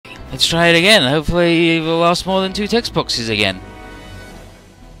Let's try it again. Hopefully it will last more than 2 text boxes again.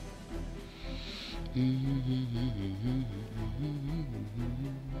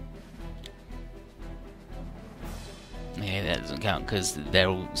 Yeah, that doesn't count because they're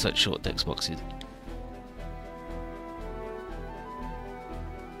all such short text boxes.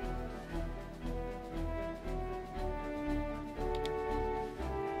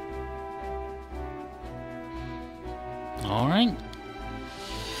 Alright.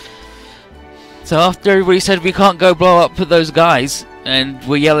 So after everybody said we can't go blow up those guys, and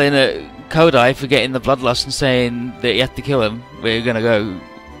we're yelling at Kodai for getting the bloodlust and saying that you have to kill him, we're gonna go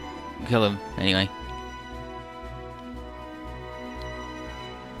kill him anyway.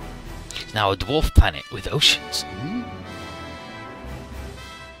 It's now a dwarf planet with oceans.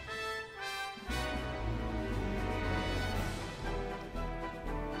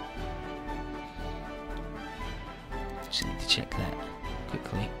 Just need to check that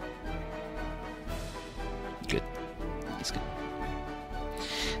quickly. Good. It's good.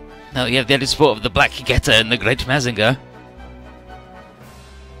 Now you have the added support of the Black Getter and the Great Mazinger.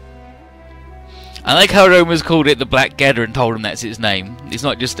 I like how Roma's called it the Black Getter and told him that's its name. It's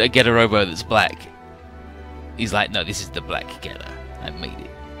not just a Getter Robo that's black. He's like, no, this is the Black Getter. I made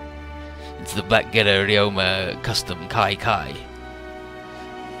it. It's the Black Getter Ryoma Custom Kai Kai.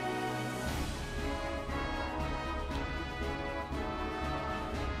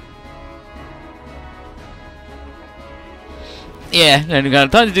 Yeah, and we've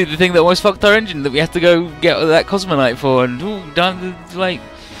got time to do the thing that almost fucked our engine that we have to go get that Cosmonite for, and time to like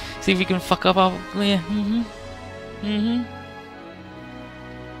see if we can fuck up our We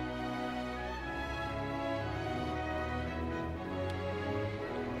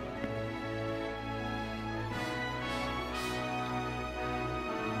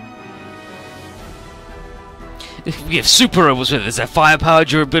have super robots with us, their firepower,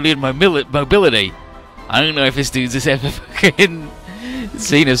 durability, and mobility. I don't know if this dude's has ever fucking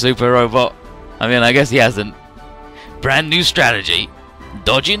seen a super robot. I mean, I guess he hasn't. Brand new strategy.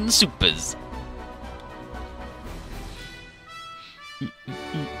 Dodging supers.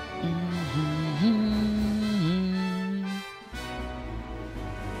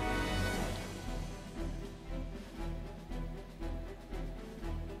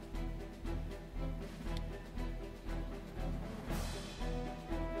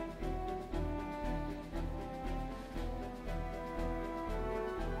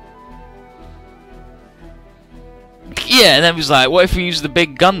 Yeah, and then he was like, what if we use the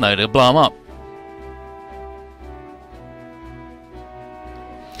big gun though to blow him up?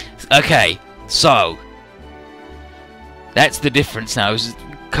 Okay, so that's the difference now.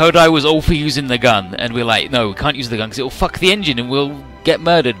 Kodai was all for using the gun, and we're like, no, we can't use the gun because it'll fuck the engine and we'll get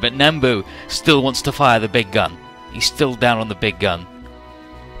murdered. But Nambu still wants to fire the big gun. He's still down on the big gun.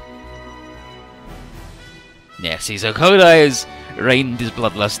 Yeah, see, so Kodai has reined his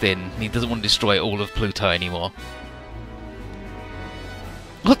bloodlust in. He doesn't want to destroy all of Pluto anymore.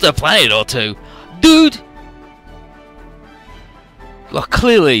 What's a planet or two? Dude! Well,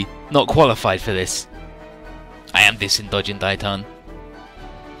 clearly not qualified for this. I am this in Dodging Titan.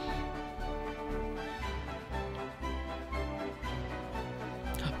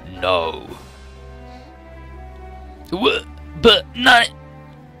 No. But no.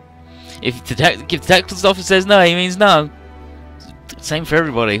 If the tactical officer says no, he means no. Same for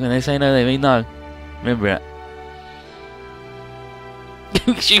everybody. When they say no, they mean no. Remember it.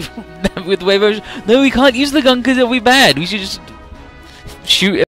 With wave motion. No, we can't use the gun because it'll be bad. We should just shoot it.